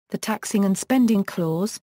The Taxing and Spending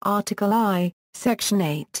Clause, Article I, Section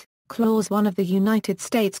 8, Clause 1 of the United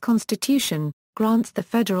States Constitution, grants the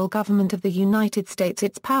federal government of the United States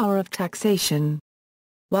its power of taxation.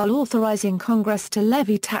 While authorizing Congress to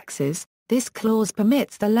levy taxes, this clause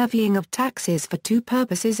permits the levying of taxes for two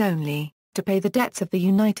purposes only: to pay the debts of the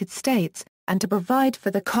United States, and to provide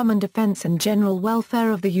for the common defense and general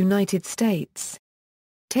welfare of the United States.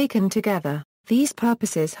 Taken together, these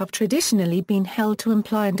purposes have traditionally been held to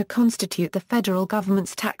imply and to constitute the federal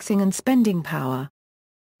government's taxing and spending power.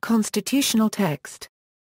 Constitutional text.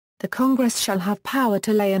 The Congress shall have power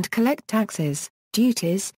to lay and collect taxes,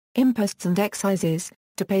 duties, imposts and excises,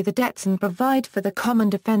 to pay the debts and provide for the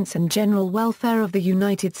common defense and general welfare of the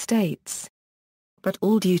United States. But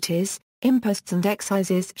all duties, imposts and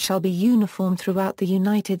excises shall be uniform throughout the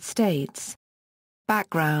United States.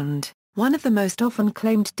 Background. One of the most often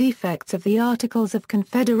claimed defects of the Articles of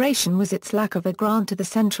Confederation was its lack of a grant to the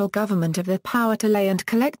central government of the power to lay and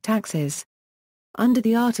collect taxes. Under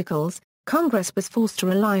the Articles, Congress was forced to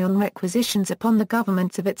rely on requisitions upon the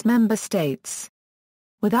governments of its member states.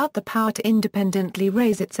 Without the power to independently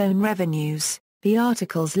raise its own revenues, the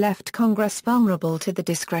Articles left Congress vulnerable to the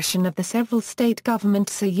discretion of the several state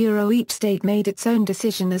governments. Each state made its own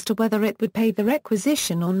decision as to whether it would pay the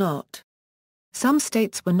requisition or not. Some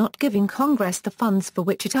states were not giving Congress the funds for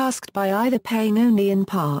which it asked by either paying only in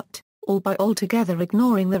part, or by altogether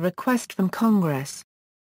ignoring the request from Congress.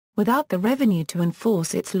 Without the revenue to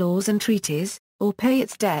enforce its laws and treaties, or pay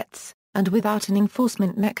its debts, and without an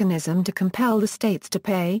enforcement mechanism to compel the states to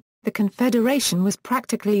pay, the Confederation was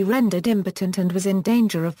practically rendered impotent and was in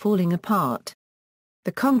danger of falling apart.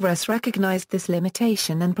 The Congress recognized this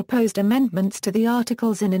limitation and proposed amendments to the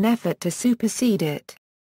Articles in an effort to supersede it.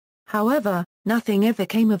 However, nothing ever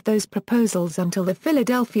came of those proposals until the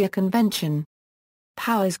Philadelphia Convention.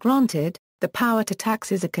 Powers granted. The power to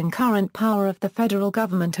tax is a concurrent power of the federal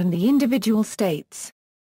government and the individual states.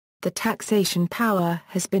 The taxation power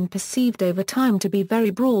has been perceived over time to be very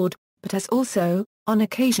broad, but has also, on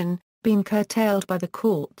occasion, been curtailed by the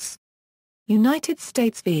courts. United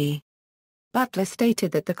States v. Butler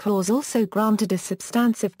stated that the clause also granted a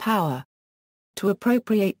substantive power to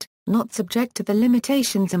appropriate, not subject to the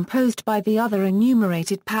limitations imposed by the other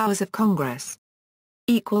enumerated powers of Congress.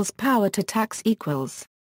 Power to tax equals.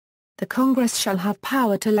 The Congress shall have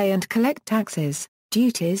power to lay and collect taxes,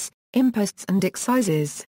 duties, imposts and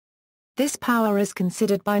excises. This power is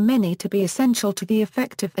considered by many to be essential to the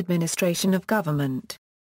effective administration of government.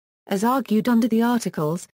 As argued under the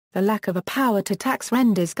Articles, the lack of a power to tax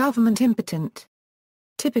renders government impotent.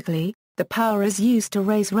 Typically, the power is used to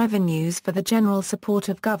raise revenues for the general support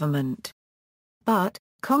of government. But,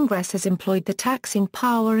 Congress has employed the taxing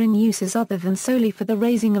power in uses other than solely for the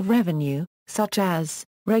raising of revenue, such as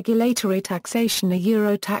regulatory taxation,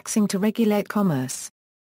 taxing to regulate commerce;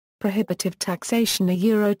 prohibitive taxation,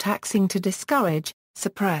 taxing to discourage,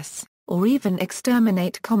 suppress, or even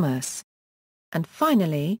exterminate commerce; and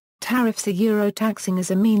finally, tariffs, taxing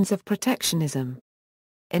as a means of protectionism.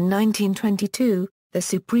 In 1922, the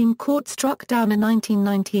Supreme Court struck down a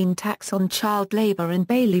 1919 tax on child labor in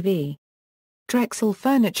Bailey v. Drexel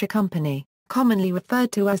Furniture Company, commonly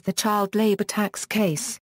referred to as the child labor tax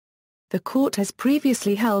case. The court has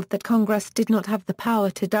previously held that Congress did not have the power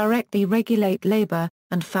to directly regulate labor,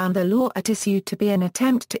 and found the law at issue to be an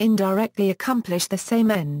attempt to indirectly accomplish the same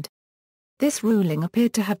end. This ruling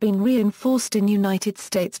appeared to have been reinforced in United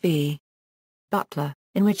States v. Butler,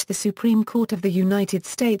 in which the Supreme Court of the United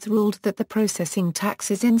States ruled that the processing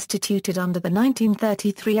taxes instituted under the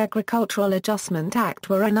 1933 Agricultural Adjustment Act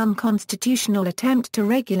were an unconstitutional attempt to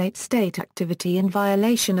regulate state activity in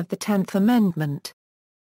violation of the 10th Amendment.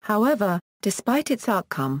 However, despite its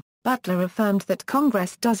outcome, Butler affirmed that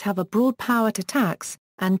Congress does have a broad power to tax,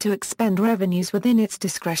 and to expend revenues within its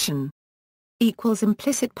discretion.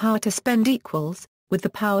 Implicit power to spend equals, with the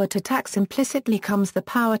power to tax implicitly comes the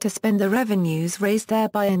power to spend the revenues raised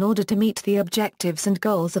thereby in order to meet the objectives and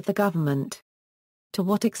goals of the government. To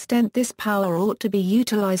what extent this power ought to be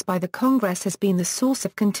utilized by the Congress has been the source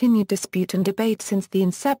of continued dispute and debate since the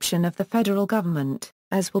inception of the federal government,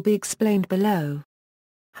 as will be explained below.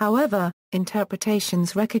 However,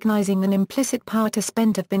 interpretations recognizing an implicit power to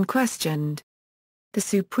spend have been questioned. The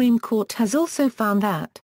Supreme Court has also found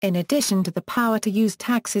that, in addition to the power to use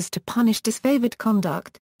taxes to punish disfavored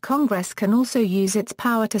conduct, Congress can also use its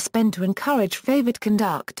power to spend to encourage favored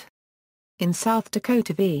conduct. In South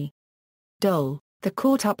Dakota v. Dole, the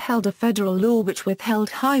court upheld a federal law which withheld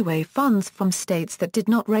highway funds from states that did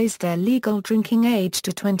not raise their legal drinking age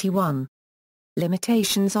to 21.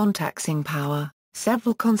 Limitations on taxing power.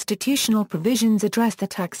 several constitutional provisions address the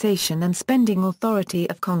taxation and spending authority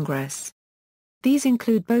of Congress. These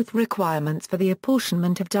include both requirements for the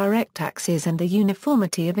apportionment of direct taxes and the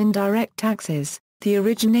uniformity of indirect taxes, the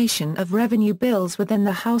origination of revenue bills within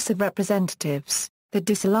the House of Representatives, the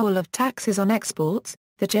disallowal of taxes on exports,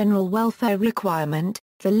 the general welfare requirement,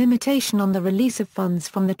 the limitation on the release of funds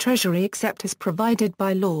from the Treasury except as provided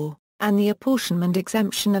by law, and the apportionment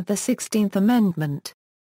exemption of the 16th Amendment.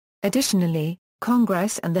 Additionally,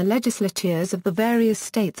 Congress and the legislatures of the various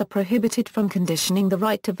states are prohibited from conditioning the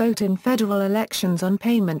right to vote in federal elections on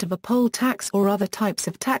payment of a poll tax or other types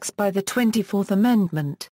of tax by the 24th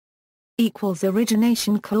Amendment.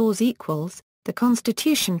 Origination clause The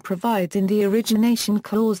Constitution provides in the Origination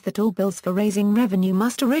Clause that all bills for raising revenue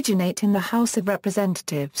must originate in the House of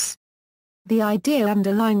Representatives. The idea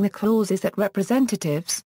underlying the clause is that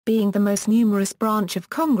representatives, being the most numerous branch of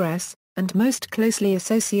Congress, and most closely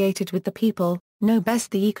associated with the people, know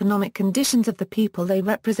best the economic conditions of the people they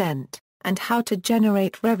represent, and how to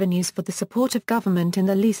generate revenues for the support of government in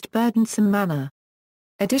the least burdensome manner.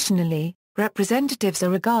 Additionally, representatives are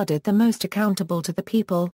regarded the most accountable to the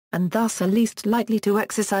people, and thus are least likely to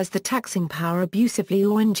exercise the taxing power abusively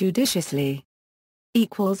or injudiciously.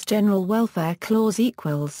 General welfare clause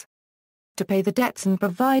To pay the debts and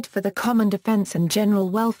provide for the common defense and general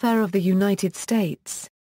welfare of the United States.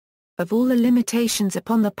 Of all the limitations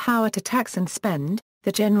upon the power to tax and spend,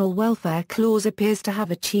 the General Welfare Clause appears to have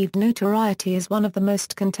achieved notoriety as one of the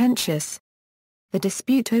most contentious. The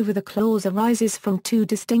dispute over the clause arises from two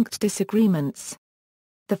distinct disagreements.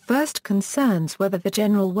 The first concerns whether the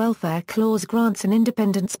General Welfare Clause grants an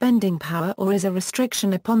independent spending power or is a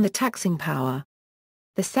restriction upon the taxing power.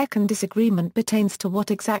 The second disagreement pertains to what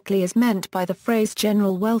exactly is meant by the phrase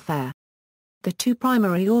general welfare. The two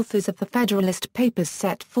primary authors of the Federalist Papers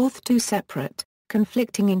set forth two separate,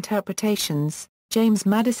 conflicting interpretations. James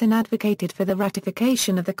Madison advocated for the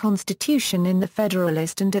ratification of the Constitution in the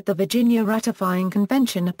Federalist and at the Virginia Ratifying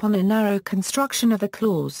Convention upon a narrow construction of the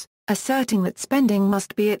clause, asserting that spending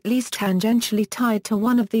must be at least tangentially tied to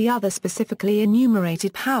one of the other specifically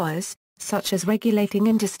enumerated powers, such as regulating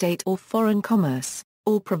interstate or foreign commerce,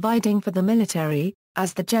 or providing for the military,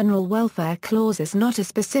 as the General Welfare Clause is not a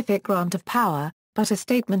specific grant of power, but a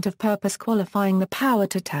statement of purpose qualifying the power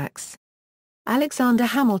to tax. Alexander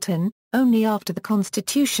Hamilton, only after the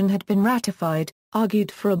Constitution had been ratified, argued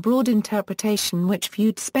for a broad interpretation which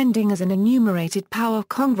viewed spending as an enumerated power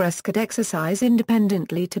Congress could exercise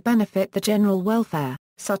independently to benefit the general welfare,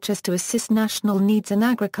 such as to assist national needs in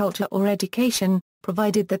agriculture or education,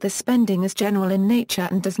 provided that the spending is general in nature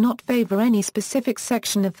and does not favor any specific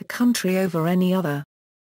section of the country over any other.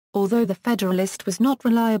 Although the Federalist was not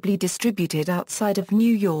reliably distributed outside of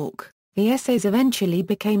New York, the essays eventually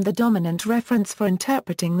became the dominant reference for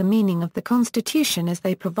interpreting the meaning of the Constitution as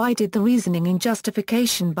they provided the reasoning and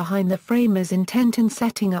justification behind the framers' intent in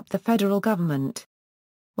setting up the federal government.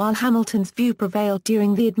 While Hamilton's view prevailed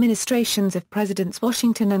during the administrations of Presidents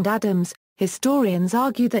Washington and Adams, historians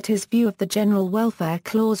argue that his view of the General Welfare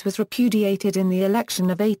Clause was repudiated in the election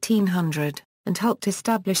of 1800, and helped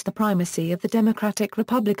establish the primacy of the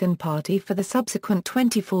Democratic-Republican Party for the subsequent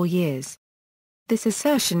 24 years. This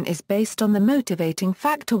assertion is based on the motivating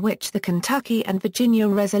factor which the Kentucky and Virginia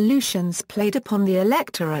resolutions played upon the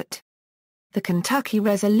electorate. The Kentucky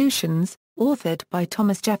resolutions, authored by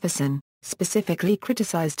Thomas Jefferson, specifically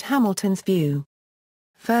criticized Hamilton's view.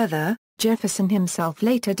 Further, Jefferson himself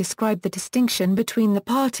later described the distinction between the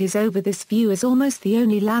parties over this view as almost the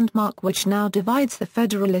only landmark which now divides the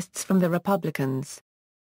Federalists from the Republicans.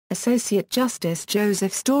 Associate Justice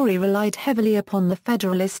Joseph Story relied heavily upon the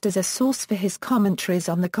Federalist as a source for his commentaries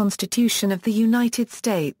on the Constitution of the United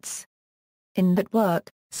States. In that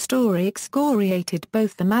work, Story excoriated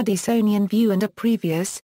both the Madisonian view and a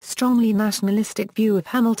previous, strongly nationalistic view of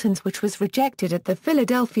Hamilton's which was rejected at the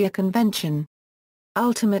Philadelphia Convention.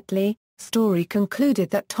 Ultimately, Story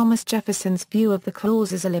concluded that Thomas Jefferson's view of the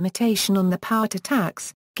clause as a limitation on the power to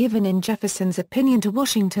tax, given in Jefferson's opinion to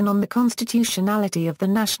Washington on the constitutionality of the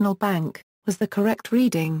national bank, was the correct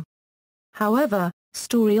reading. However,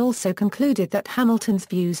 Story also concluded that Hamilton's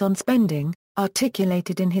views on spending,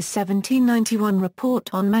 articulated in his 1791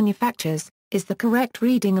 report on manufactures, is the correct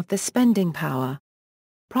reading of the spending power.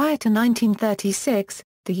 Prior to 1936,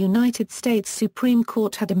 the United States Supreme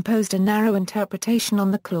Court had imposed a narrow interpretation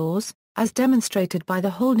on the clause, as demonstrated by the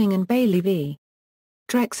holding in Bailey v.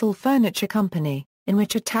 Drexel Furniture Company, in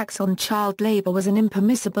which a tax on child labor was an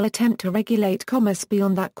impermissible attempt to regulate commerce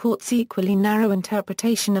beyond that court's equally narrow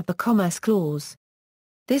interpretation of the Commerce Clause.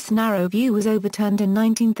 This narrow view was overturned in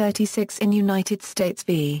 1936 in United States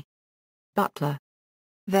v. Butler.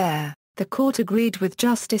 There, the court agreed with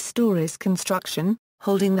Justice Story's construction,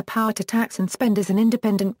 holding the power to tax and spend as an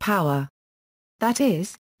independent power. That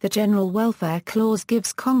is, the General Welfare Clause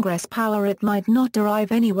gives Congress power it might not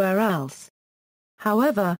derive anywhere else.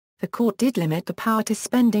 However, the court did limit the power to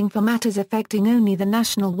spending for matters affecting only the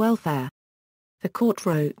national welfare. The court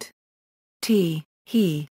wrote,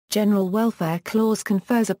 He, General Welfare Clause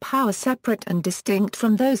confers a power separate and distinct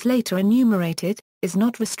from those later enumerated, is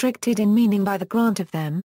not restricted in meaning by the grant of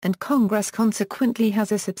them, and Congress consequently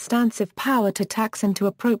has a substantive power to tax and to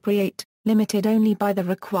appropriate, limited only by the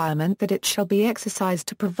requirement that it shall be exercised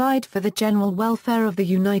to provide for the general welfare of the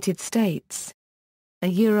United States.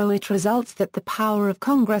 It results that the power of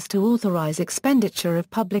Congress to authorize expenditure of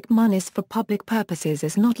public monies for public purposes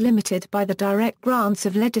is not limited by the direct grants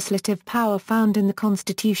of legislative power found in the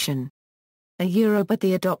Constitution. But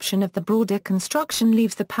the adoption of the broader construction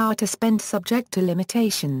leaves the power to spend subject to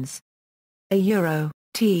limitations.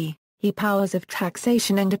 Powers of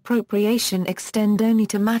taxation and appropriation extend only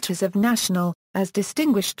to matters of national, as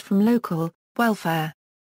distinguished from local, welfare.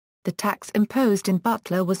 The tax imposed in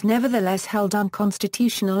Butler was nevertheless held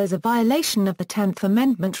unconstitutional as a violation of the 10th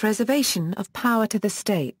Amendment reservation of power to the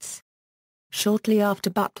states. Shortly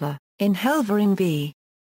after Butler, in Helvering v.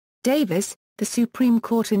 Davis, the Supreme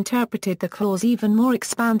Court interpreted the clause even more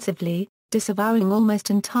expansively, disavowing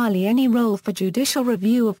almost entirely any role for judicial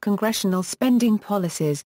review of congressional spending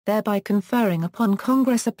policies, thereby conferring upon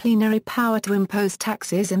Congress a plenary power to impose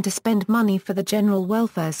taxes and to spend money for the general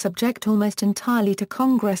welfare subject almost entirely to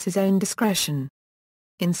Congress's own discretion.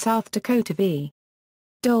 In South Dakota v.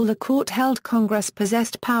 Dole, the court held Congress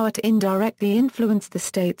possessed power to indirectly influence the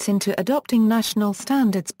states into adopting national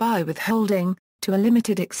standards by withholding, to a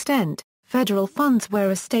limited extent, federal funds where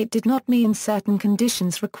a state did not meet certain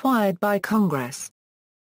conditions required by Congress.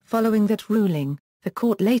 Following that ruling, the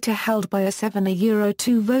court later held by a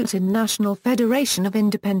 7-2 vote in National Federation of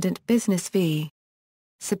Independent Business v.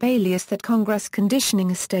 Sebelius that Congress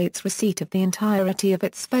conditioning a state's receipt of the entirety of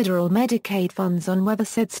its federal Medicaid funds on whether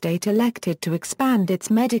said state elected to expand its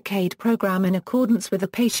Medicaid program in accordance with the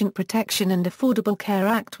Patient Protection and Affordable Care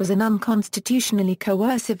Act was an unconstitutionally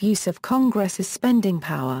coercive use of Congress's spending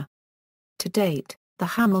power. To date, the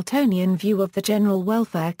Hamiltonian view of the General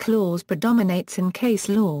Welfare Clause predominates in case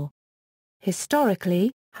law.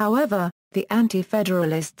 Historically, however, the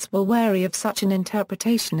Anti-Federalists were wary of such an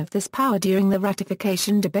interpretation of this power during the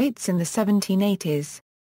ratification debates in the 1780s.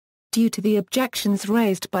 Due to the objections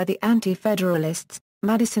raised by the Anti-Federalists,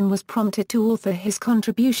 Madison was prompted to author his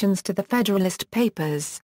contributions to the Federalist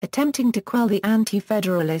Papers, attempting to quell the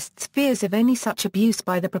Anti-Federalists' fears of any such abuse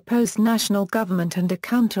by the proposed national government and to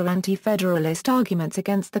counter Anti-Federalist arguments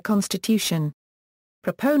against the Constitution.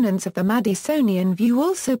 Proponents of the Madisonian view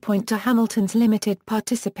also point to Hamilton's limited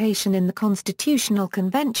participation in the Constitutional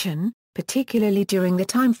Convention, particularly during the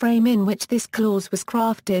time frame in which this clause was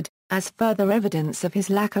crafted, as further evidence of his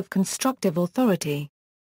lack of constructive authority.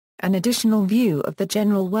 An additional view of the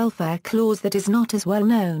General Welfare Clause that is not as well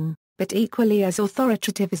known, but equally as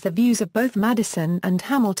authoritative as the views of both Madison and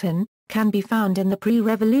Hamilton, can be found in the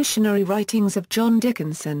pre-revolutionary writings of John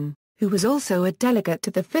Dickinson, who was also a delegate to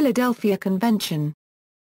the Philadelphia Convention.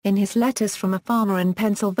 In his Letters from a Farmer in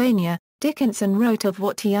Pennsylvania, Dickinson wrote of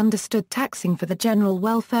what he understood taxing for the general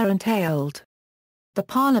welfare entailed. The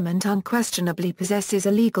Parliament unquestionably possesses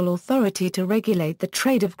a legal authority to regulate the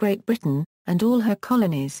trade of Great Britain, and all her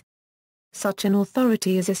colonies. Such an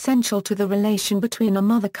authority is essential to the relation between a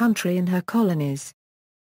mother country and her colonies,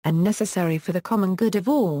 and necessary for the common good of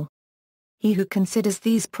all. He who considers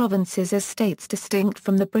these provinces as states distinct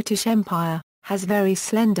from the British Empire, has very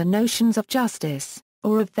slender notions of justice,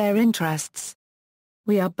 or of their interests.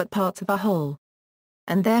 We are but parts of a whole.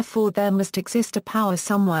 And therefore there must exist a power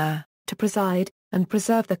somewhere, to preside, and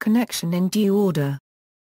preserve the connection in due order.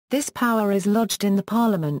 This power is lodged in the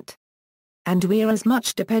Parliament. And we are as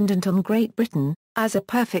much dependent on Great Britain, as a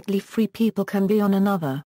perfectly free people can be on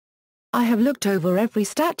another. I have looked over every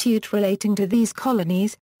statute relating to these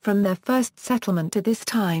colonies, from their first settlement to this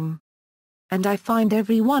time. And I find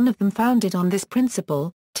every one of them founded on this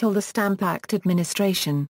principle, till the Stamp Act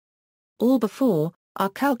administration. All before, are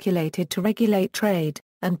calculated to regulate trade,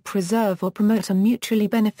 and preserve or promote a mutually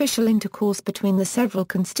beneficial intercourse between the several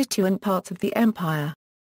constituent parts of the empire.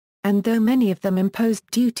 And though many of them imposed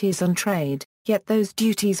duties on trade, yet those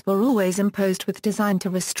duties were always imposed with design to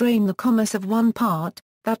restrain the commerce of one part,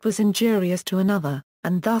 that was injurious to another,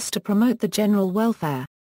 and thus to promote the general welfare.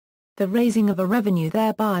 The raising of a revenue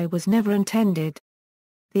thereby was never intended.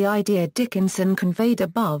 The idea Dickinson conveyed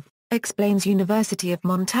above, explains University of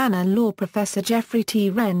Montana law professor Jeffrey T.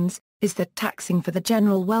 Renz, is that taxing for the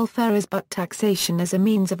general welfare is but taxation as a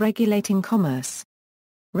means of regulating commerce.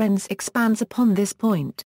 Renz expands upon this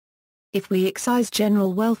point. If we excise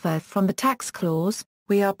general welfare from the tax clause,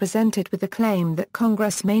 we are presented with the claim that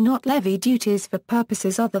Congress may not levy duties for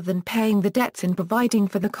purposes other than paying the debts and providing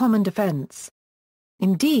for the common defense.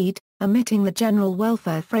 Indeed, omitting the general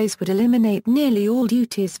welfare phrase would eliminate nearly all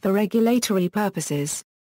duties for regulatory purposes.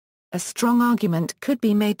 A strong argument could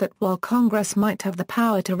be made that while Congress might have the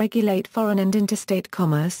power to regulate foreign and interstate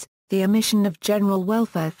commerce, the omission of general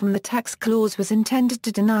welfare from the tax clause was intended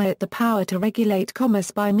to deny it the power to regulate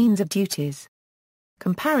commerce by means of duties.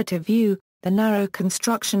 Comparative view. The narrow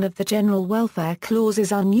construction of the general welfare clause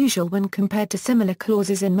is unusual when compared to similar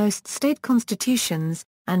clauses in most state constitutions,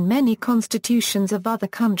 and many constitutions of other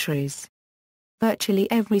countries. Virtually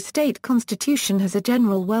every state constitution has a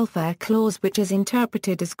general welfare clause which is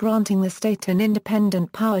interpreted as granting the state an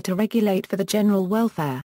independent power to regulate for the general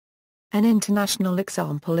welfare. An international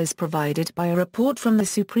example is provided by a report from the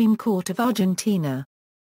Supreme Court of Argentina.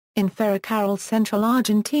 In Ferrocarril Central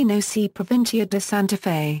Argentino c. Provincia de Santa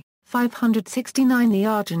Fe, 569, the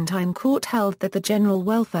Argentine court held that the general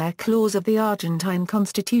welfare clause of the Argentine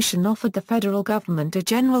constitution offered the federal government a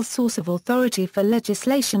general source of authority for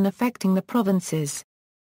legislation affecting the provinces.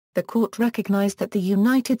 The court recognized that the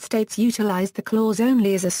United States utilized the clause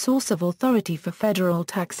only as a source of authority for federal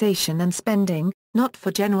taxation and spending, not for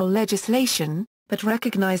general legislation, but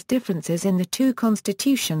recognized differences in the two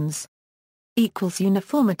constitutions.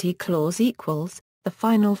 Uniformity clause equals. The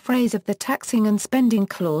final phrase of the taxing and spending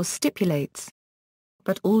clause stipulates,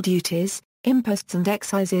 but all duties, imposts and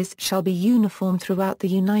excises shall be uniform throughout the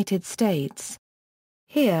United States.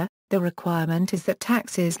 Here, the requirement is that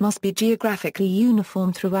taxes must be geographically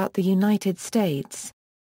uniform throughout the United States.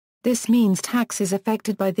 This means taxes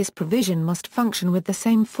affected by this provision must function with the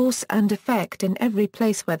same force and effect in every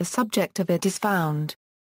place where the subject of it is found.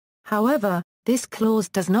 However, this clause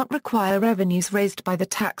does not require revenues raised by the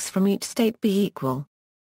tax from each state be equal.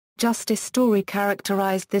 Justice Story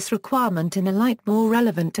characterized this requirement in a light more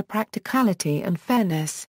relevant to practicality and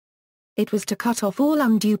fairness. It was to cut off all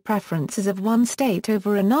undue preferences of one state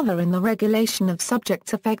over another in the regulation of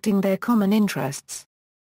subjects affecting their common interests.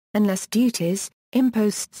 Unless duties,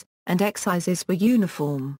 imposts, and excises were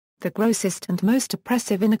uniform, the grossest and most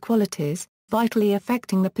oppressive inequalities, vitally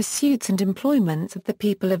affecting the pursuits and employments of the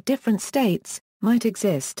people of different states, might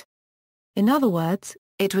exist. In other words,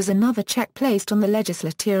 it was another check placed on the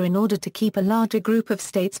legislature in order to keep a larger group of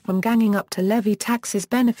states from ganging up to levy taxes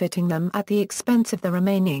benefiting them at the expense of the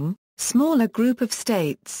remaining, smaller group of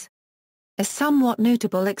states. A somewhat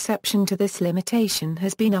notable exception to this limitation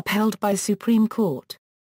has been upheld by the Supreme Court.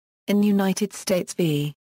 In United States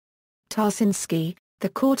v. Tarsinski, the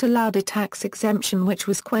court allowed a tax exemption which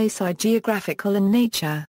was quasi-geographical in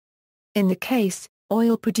nature. In the case,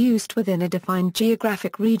 oil produced within a defined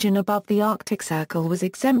geographic region above the Arctic Circle was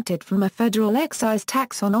exempted from a federal excise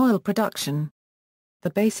tax on oil production. The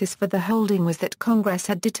basis for the holding was that Congress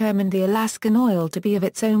had determined the Alaskan oil to be of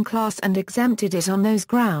its own class and exempted it on those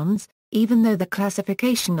grounds, even though the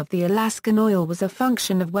classification of the Alaskan oil was a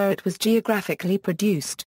function of where it was geographically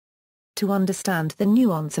produced. To understand the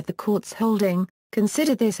nuance of the court's holding,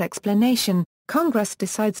 consider this explanation: Congress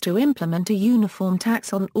decides to implement a uniform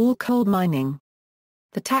tax on all coal mining.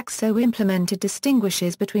 The tax so implemented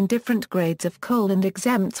distinguishes between different grades of coal and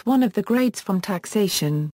exempts one of the grades from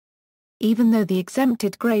taxation. Even though the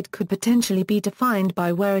exempted grade could potentially be defined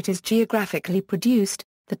by where it is geographically produced,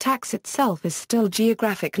 the tax itself is still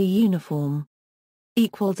geographically uniform.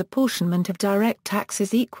 Apportionment of direct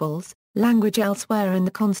taxes equals. Language elsewhere in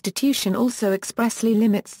the Constitution also expressly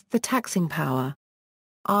limits the taxing power.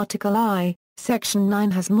 Article I, Section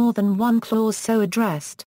 9 has more than one clause so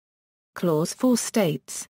addressed. Clause 4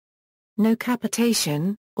 states, "No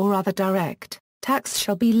capitation, or other direct, tax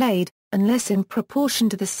shall be laid, unless in proportion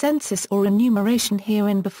to the census or enumeration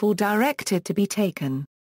herein before directed to be taken."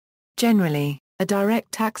 Generally, a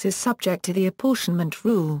direct tax is subject to the apportionment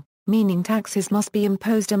rule, meaning taxes must be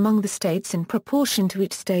imposed among the states in proportion to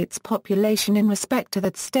each state's population in respect to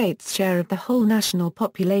that state's share of the whole national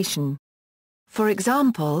population. For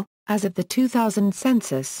example, as of the 2000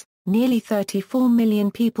 census, nearly 34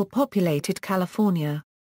 million people populated California.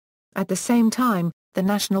 At the same time, the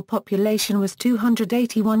national population was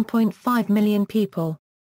 281.5 million people.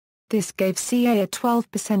 This gave CA a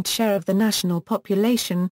 12% share of the national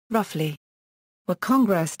population, roughly. Were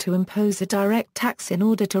Congress to impose a direct tax in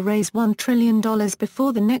order to raise $1 trillion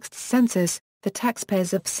before the next census, the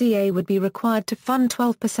taxpayers of CA would be required to fund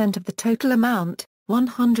 12% of the total amount,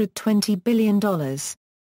 $120 billion.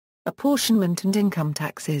 Apportionment and income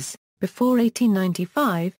taxes. Before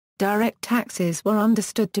 1895, direct taxes were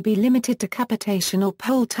understood to be limited to capitation or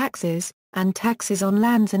poll taxes, and taxes on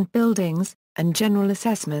lands and buildings, and general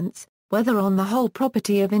assessments, whether on the whole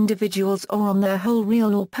property of individuals or on their whole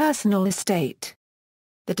real or personal estate.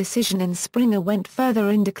 The decision in Springer went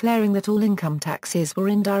further in declaring that all income taxes were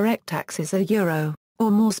indirect taxes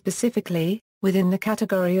or more specifically, within the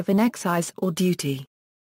category of an excise or duty.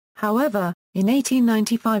 However, in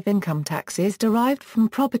 1895 income taxes derived from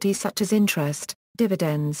property such as interest,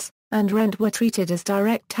 dividends, and rent were treated as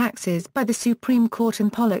direct taxes by the Supreme Court in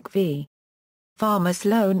Pollock v. Farmers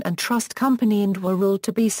Loan and Trust Company and were ruled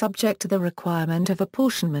to be subject to the requirement of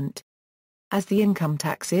apportionment. As the income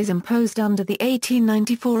taxes imposed under the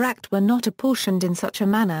 1894 Act were not apportioned in such a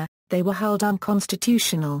manner, they were held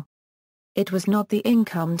unconstitutional. It was not the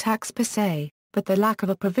income tax per se, but the lack of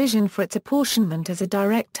a provision for its apportionment as a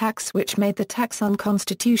direct tax which made the tax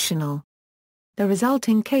unconstitutional. The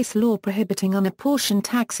resulting case law prohibiting unapportioned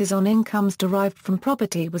taxes on incomes derived from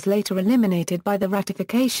property was later eliminated by the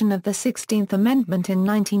ratification of the 16th Amendment in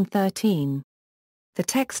 1913. The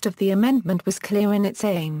text of the amendment was clear in its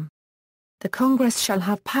aim. The Congress shall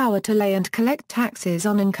have power to lay and collect taxes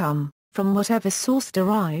on income, from whatever source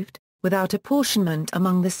derived, without apportionment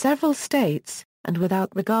among the several states, and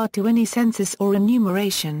without regard to any census or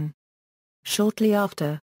enumeration. Shortly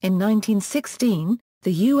after, in 1916,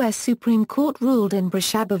 the U.S. Supreme Court ruled in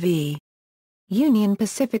Brashaba v. Union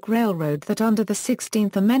Pacific Railroad that under the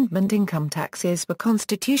 16th Amendment income taxes were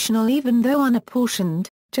constitutional even though unapportioned,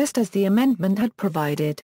 just as the amendment had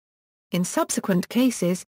provided. In subsequent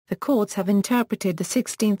cases, the courts have interpreted the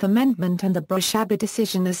 16th Amendment and the Brashaba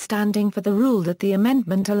decision as standing for the rule that the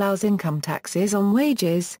amendment allows income taxes on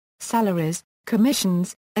wages, salaries,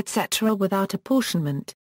 commissions, etc. without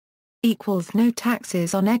apportionment. No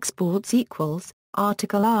taxes on exports equals,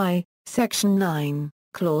 Article I, Section 9,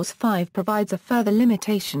 Clause 5 provides a further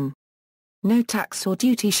limitation. No tax or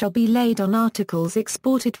duty shall be laid on articles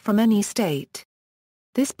exported from any state.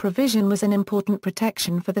 This provision was an important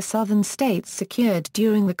protection for the southern states secured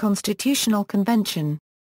during the Constitutional Convention.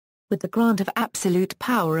 With the grant of absolute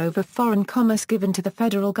power over foreign commerce given to the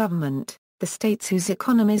federal government, the states whose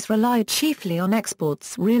economies relied chiefly on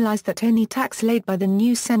exports realized that any tax laid by the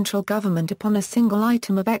new central government upon a single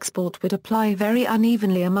item of export would apply very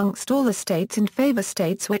unevenly amongst all the states and favor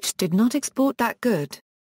states which did not export that good.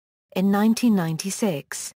 In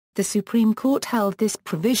 1996, the Supreme Court held this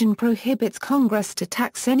provision prohibits Congress to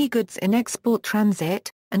tax any goods in export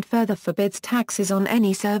transit, and further forbids taxes on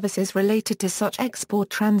any services related to such export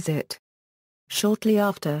transit. Shortly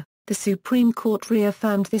after, the Supreme Court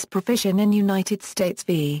reaffirmed this provision in United States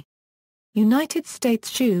v. United States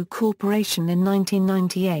Shoe Corporation in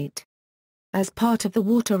 1998. As part of the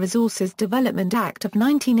Water Resources Development Act of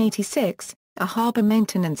 1986, a harbor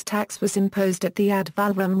maintenance tax was imposed at the ad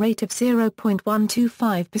valorem rate of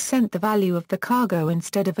 0.125% the value of the cargo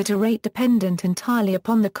instead of at a rate dependent entirely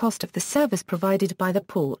upon the cost of the service provided by the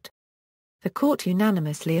port. The court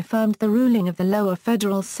unanimously affirmed the ruling of the lower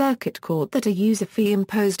federal circuit court that a user fee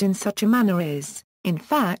imposed in such a manner is, in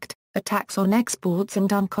fact, a tax on exports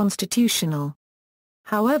and unconstitutional.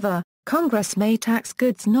 However, Congress may tax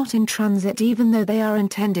goods not in transit even though they are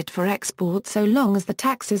intended for export so long as the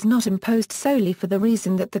tax is not imposed solely for the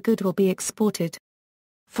reason that the good will be exported.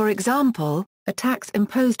 For example, a tax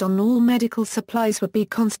imposed on all medical supplies would be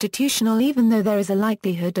constitutional even though there is a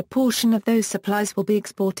likelihood a portion of those supplies will be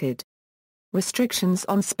exported. Restrictions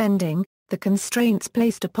on spending, the constraints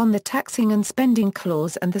placed upon the taxing and spending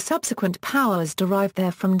clause and the subsequent powers derived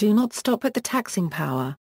therefrom do not stop at the taxing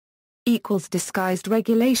power. Disguised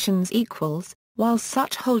regulations while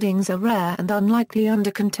such holdings are rare and unlikely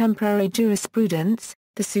under contemporary jurisprudence,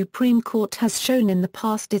 the Supreme Court has shown in the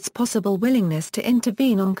past its possible willingness to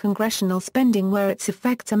intervene on congressional spending where its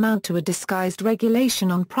effects amount to a disguised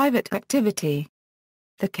regulation on private activity.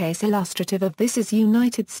 The case illustrative of this is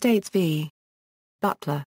United States v.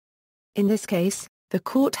 Butler. In this case, the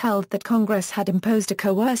court held that Congress had imposed a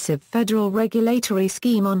coercive federal regulatory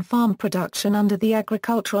scheme on farm production under the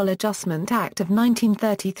Agricultural Adjustment Act of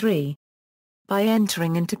 1933. By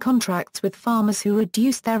entering into contracts with farmers who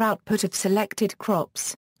reduced their output of selected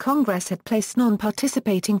crops, Congress had placed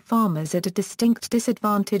non-participating farmers at a distinct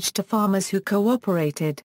disadvantage to farmers who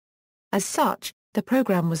cooperated. As such, the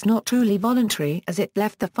program was not truly voluntary as it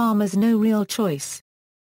left the farmers no real choice.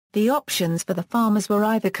 The options for the farmers were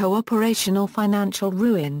either cooperation or financial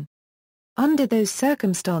ruin. Under those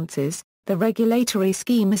circumstances, the regulatory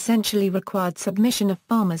scheme essentially required submission of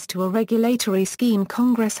farmers to a regulatory scheme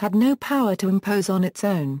Congress had no power to impose on its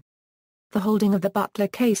own. The holding of the Butler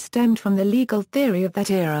case stemmed from the legal theory of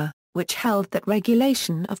that era, which held that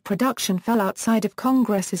regulation of production fell outside of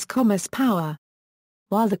Congress's commerce power.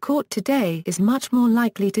 While the court today is much more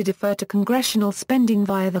likely to defer to congressional spending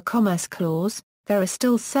via the Commerce Clause, there are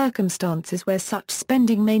still circumstances where such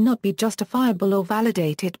spending may not be justifiable or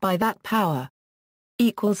validated by that power.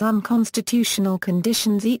 Unconstitutional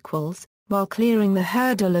conditions equals, while clearing the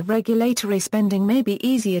hurdle of regulatory spending may be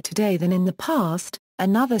easier today than in the past,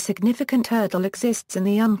 another significant hurdle exists in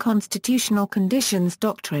the unconstitutional conditions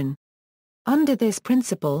doctrine. Under this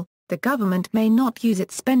principle, the government may not use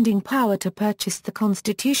its spending power to purchase the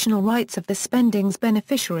constitutional rights of the spending's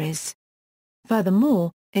beneficiaries.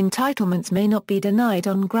 Furthermore, entitlements may not be denied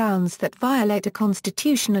on grounds that violate a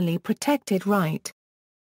constitutionally protected right.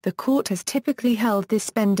 The court has typically held this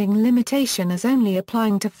spending limitation as only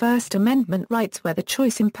applying to First Amendment rights where the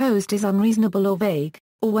choice imposed is unreasonable or vague,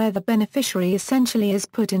 or where the beneficiary essentially is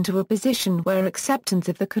put into a position where acceptance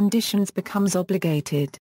of the conditions becomes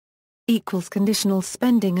obligated. Conditional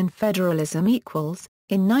spending and federalism equals,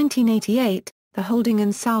 in 1988, the holding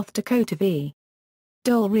in South Dakota v.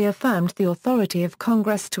 Dole reaffirmed the authority of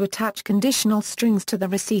Congress to attach conditional strings to the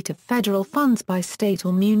receipt of federal funds by state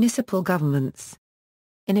or municipal governments.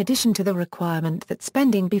 In addition to the requirement that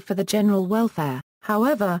spending be for the general welfare,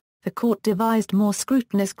 however, the court devised more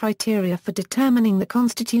scrutinous criteria for determining the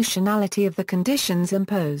constitutionality of the conditions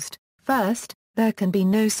imposed. First, there can be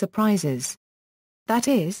no surprises. That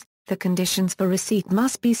is, the conditions for receipt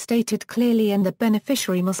must be stated clearly and the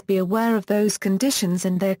beneficiary must be aware of those conditions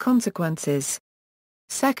and their consequences.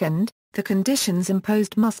 Second, the conditions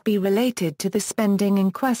imposed must be related to the spending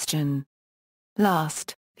in question.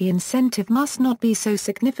 Last, the incentive must not be so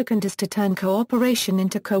significant as to turn cooperation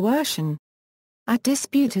into coercion. At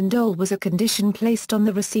dispute in Dole was a condition placed on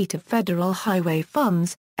the receipt of federal highway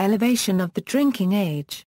funds, elevation of the drinking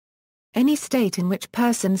age. Any state in which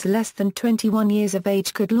persons less than 21 years of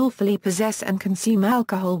age could lawfully possess and consume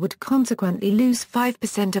alcohol would consequently lose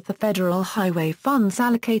 5% of the federal highway funds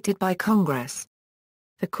allocated by Congress.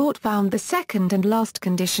 The court found the second and last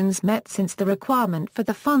conditions met since the requirement for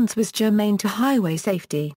the funds was germane to highway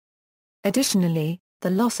safety. Additionally,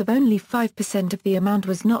 the loss of only 5% of the amount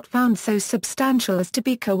was not found so substantial as to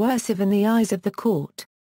be coercive in the eyes of the court.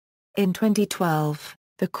 In 2012,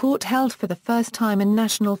 the court held for the first time in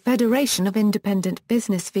National Federation of Independent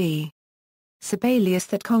Business v. Sebelius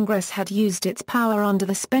that Congress had used its power under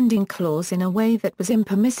the spending clause in a way that was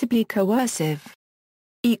impermissibly coercive.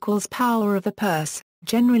 Power of the purse,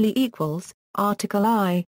 generally equals, Article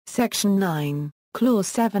I, Section 9, Clause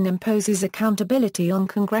 7 imposes accountability on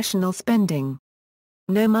congressional spending.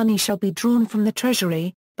 No money shall be drawn from the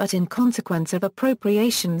Treasury, but in consequence of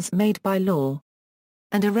appropriations made by law.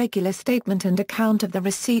 And a regular statement and account of the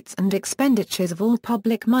receipts and expenditures of all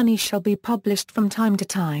public money shall be published from time to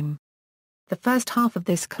time. The first half of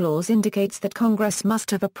this clause indicates that Congress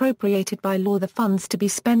must have appropriated by law the funds to be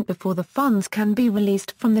spent before the funds can be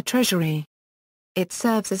released from the Treasury. It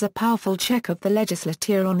serves as a powerful check of the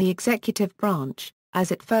legislature on the executive branch,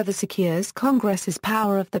 as it further secures Congress's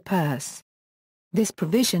power of the purse. This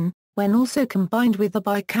provision, when also combined with the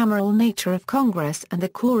bicameral nature of Congress and the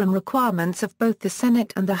quorum requirements of both the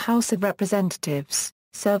Senate and the House of Representatives,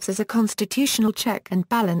 serves as a constitutional check and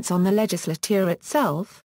balance on the legislature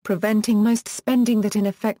itself, preventing most spending that in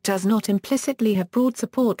effect does not implicitly have broad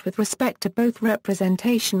support with respect to both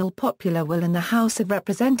representational popular will in the House of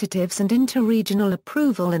Representatives and interregional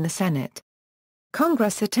approval in the Senate.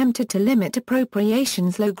 Congress attempted to limit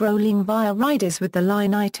appropriations log-rolling via riders with the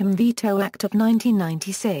Line Item Veto Act of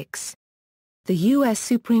 1996. The U.S.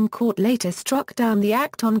 Supreme Court later struck down the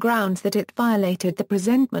act on grounds that it violated the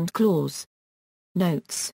Presentment Clause.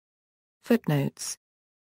 Notes. Footnotes.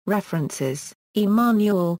 References: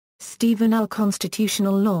 Emanuel, Stephen L.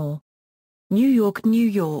 Constitutional Law. New York, New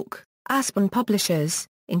York, Aspen Publishers,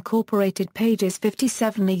 Incorporated, pages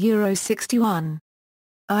 57-61.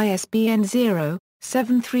 ISBN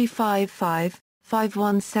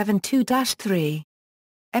 0-7355-5172-3.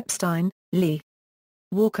 Epstein, Lee.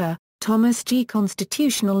 Walker, Thomas G.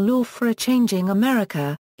 Constitutional Law for a Changing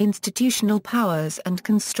America, Institutional Powers and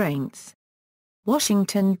Constraints.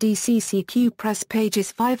 Washington, D.C. CQ Press,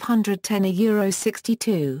 pages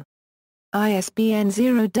 510-62. ISBN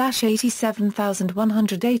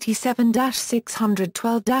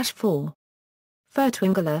 0-87187-612-4.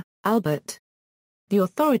 Furtwängler, Albert. The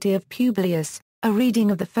Authority of Publius, A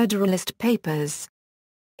Reading of the Federalist Papers.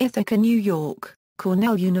 Ithaca, New York,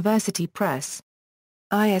 Cornell University Press.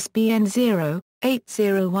 ISBN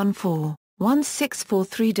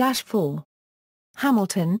 0-8014-1643-4.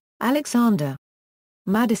 Hamilton, Alexander.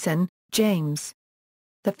 Madison, James.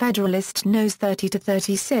 The Federalist Knows 30 to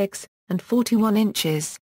 36, and 41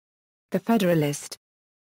 inches. The Federalist.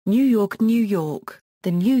 New York, New York,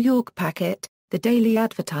 The New York Packet, The Daily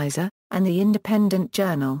Advertiser, and The Independent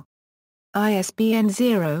Journal. ISBN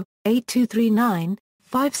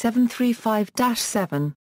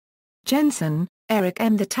 0-8239-5735-7. Jensen, Eric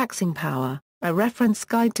M. The Taxing Power, A Reference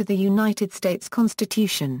Guide to the United States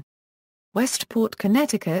Constitution. Westport,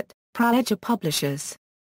 Connecticut, Praeger Publishers.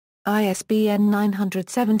 ISBN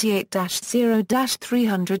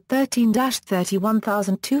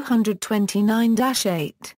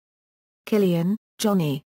 978-0-313-31229-8. Killian,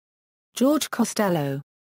 Johnny. George Costello.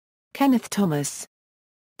 Kenneth Thomas.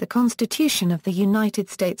 The Constitution of the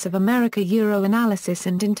United States of America Euro Analysis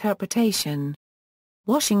and Interpretation.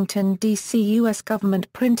 Washington, D.C. U.S.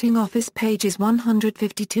 Government Printing Office pages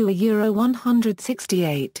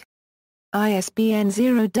 152-168. ISBN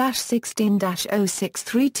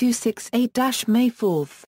 0-16-063268- May 4,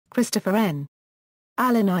 Christopher N.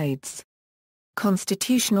 Allen Ides.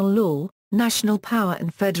 Constitutional Law, National Power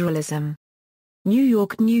and Federalism. New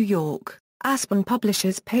York, New York, Aspen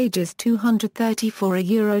Publishers pages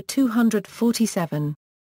 234-247.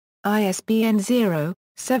 ISBN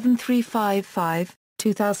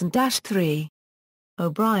 0-7355-2000-3.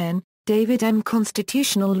 O'Brien, David M.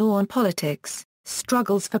 Constitutional Law and Politics,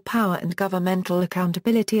 Struggles for Power and Governmental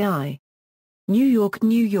Accountability I. New York,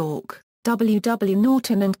 New York, W. W.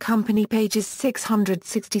 Norton and Company pages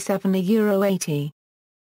 667-80.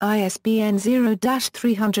 ISBN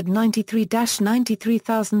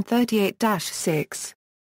 0-393-93038-6.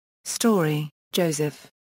 Story, Joseph.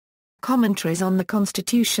 Commentaries on the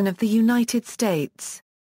Constitution of the United States.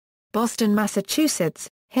 Boston, Massachusetts,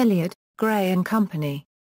 Hilliard, Gray and Company.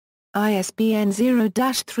 ISBN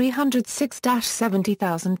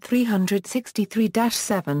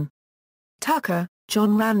 0-306-70363-7. Tucker,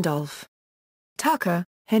 John Randolph. Tucker,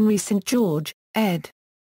 Henry St. George, ed.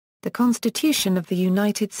 The Constitution of the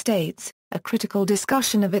United States, A Critical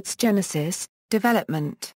Discussion of its Genesis,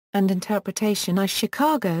 Development, and Interpretation. I.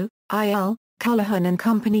 Chicago, I.L., Callahan and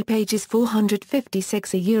Company pages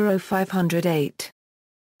 456-508.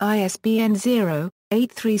 ISBN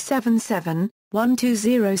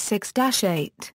 0-8377-1206-8.